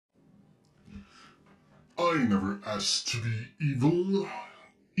I never asked to be evil.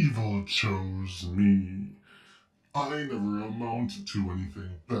 Evil chose me. I never amounted to anything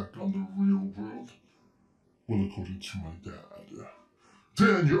back on the real world. Well, according to my dad.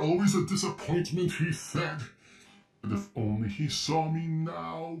 Dan, you're always a disappointment, he said. But if only he saw me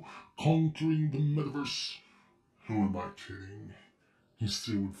now, conquering the metaverse. Who am I kidding? He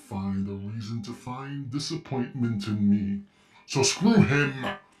still would find a reason to find disappointment in me. So screw him!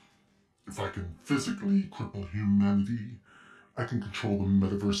 If I can physically cripple humanity, I can control the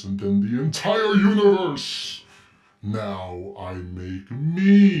metaverse and then the entire universe! Now I make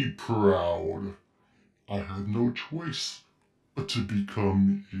me proud. I had no choice but to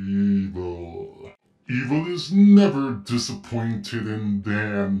become evil. Evil is never disappointed in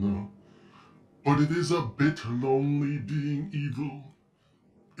Dan, but it is a bit lonely being evil.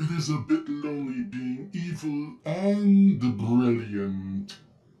 It is a bit lonely being evil and brilliant.